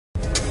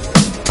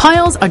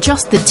Piles are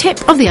just the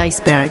tip of the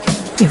iceberg.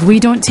 If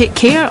we don't take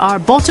care, our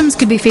bottoms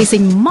could be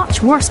facing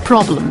much worse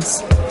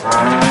problems.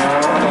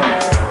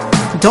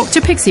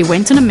 Dr. Pixie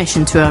went on a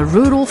mission to a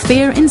rural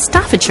fair in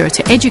Staffordshire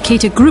to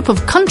educate a group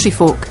of country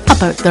folk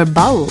about their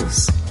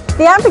bowels.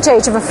 The average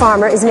age of a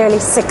farmer is nearly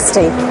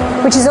 60,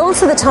 which is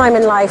also the time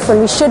in life when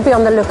we should be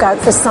on the lookout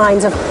for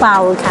signs of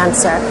bowel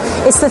cancer.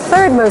 It's the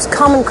third most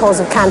common cause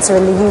of cancer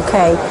in the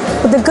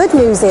UK. But the good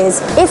news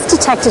is, if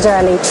detected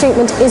early,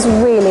 treatment is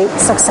really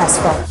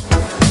successful.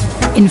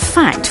 In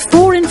fact,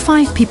 4 in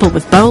 5 people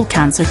with bowel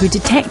cancer who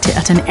detect it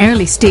at an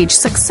early stage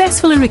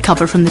successfully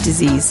recover from the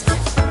disease.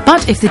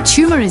 But if the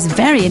tumour is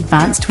very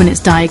advanced when it's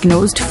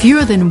diagnosed,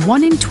 fewer than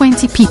 1 in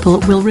 20 people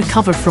will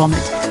recover from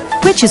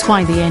it. Which is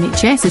why the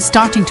NHS is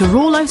starting to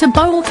roll out a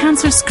bowel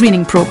cancer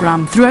screening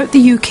programme throughout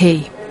the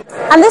UK.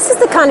 And this is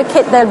the kind of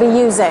kit they'll be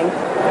using.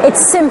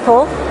 It's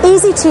simple,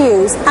 easy to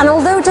use, and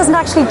although it doesn't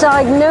actually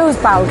diagnose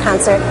bowel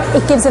cancer,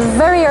 it gives a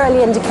very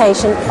early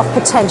indication of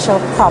potential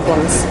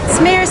problems.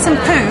 Smear some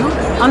poo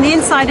on the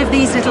inside of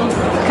these little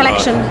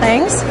collection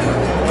things,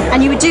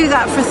 and you would do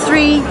that for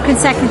 3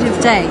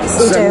 consecutive days.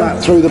 Send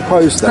that through the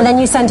post then? And then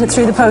you send it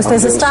through the post.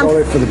 There's a stamp.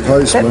 Sorry for the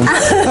postman.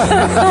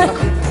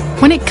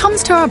 When it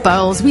comes to our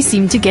bowels, we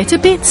seem to get a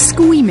bit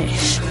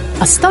squeamish.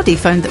 A study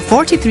found that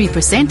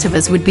 43% of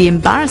us would be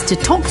embarrassed to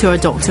talk to our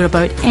doctor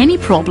about any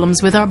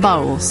problems with our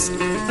bowels.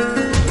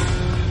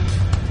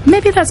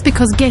 Maybe that's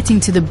because getting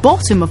to the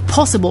bottom of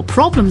possible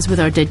problems with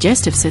our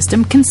digestive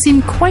system can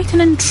seem quite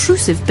an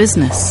intrusive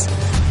business.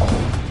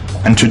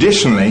 And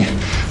traditionally,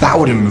 that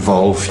would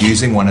involve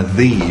using one of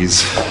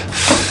these.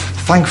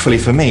 Thankfully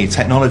for me,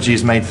 technology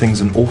has made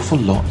things an awful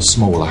lot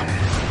smaller.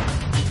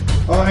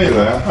 Hi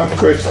there, I'm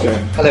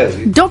Christian.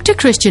 Hello. Dr.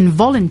 Christian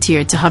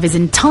volunteered to have his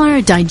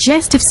entire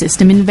digestive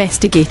system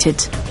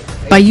investigated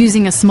by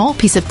using a small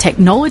piece of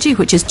technology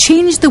which has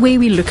changed the way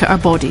we look at our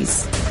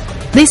bodies.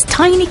 This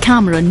tiny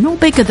camera, no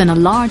bigger than a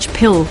large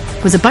pill,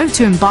 was about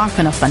to embark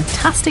on a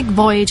fantastic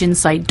voyage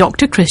inside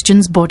Dr.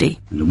 Christian's body.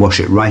 And wash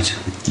it right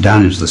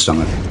down into the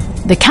stomach.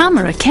 The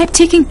camera kept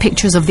taking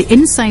pictures of the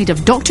inside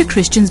of Dr.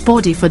 Christian's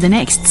body for the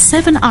next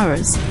 7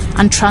 hours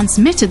and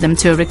transmitted them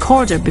to a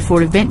recorder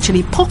before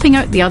eventually popping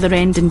out the other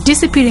end and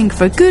disappearing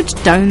for good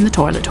down the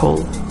toilet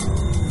hole.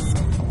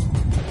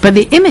 But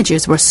the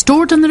images were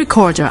stored on the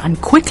recorder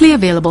and quickly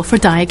available for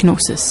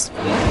diagnosis.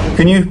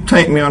 Can you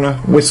take me on a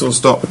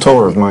whistle-stop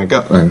tour of my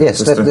gut then?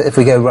 Yes, if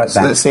we go right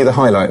back. Let's see the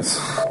highlights.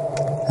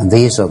 And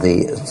these are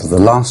the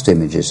last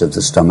images of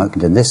the stomach,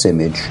 and in this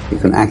image you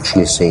can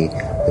actually see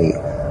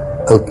the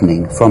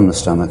opening from the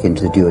stomach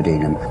into the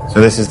duodenum. So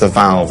this is the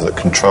valve that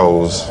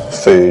controls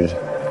food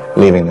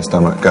leaving the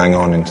stomach, going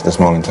on into the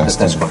small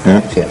intestine. That's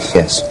right. Yeah?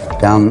 Yes.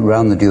 Down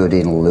around the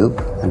duodenal loop,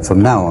 and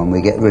from now on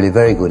we get really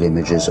very good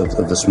images of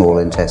the small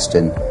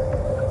intestine.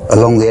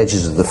 Along the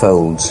edges of the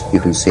folds you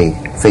can see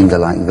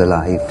finger-like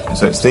villi.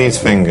 So it's these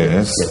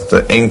fingers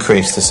that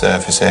increase the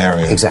surface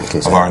area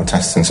of our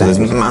intestine. So there's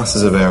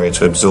masses of area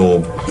to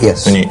absorb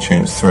the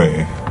nutrients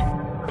through.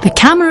 The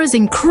camera's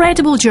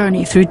incredible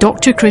journey through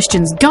Dr.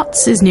 Christian's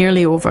guts is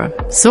nearly over.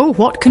 So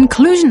what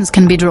conclusions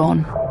can be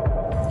drawn?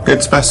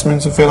 Good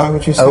specimens of villi,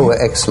 would you say? Oh,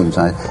 excellent.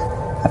 I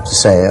have to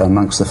say,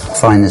 amongst the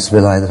finest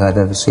villi that I've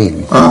ever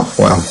seen. Oh,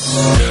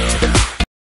 well.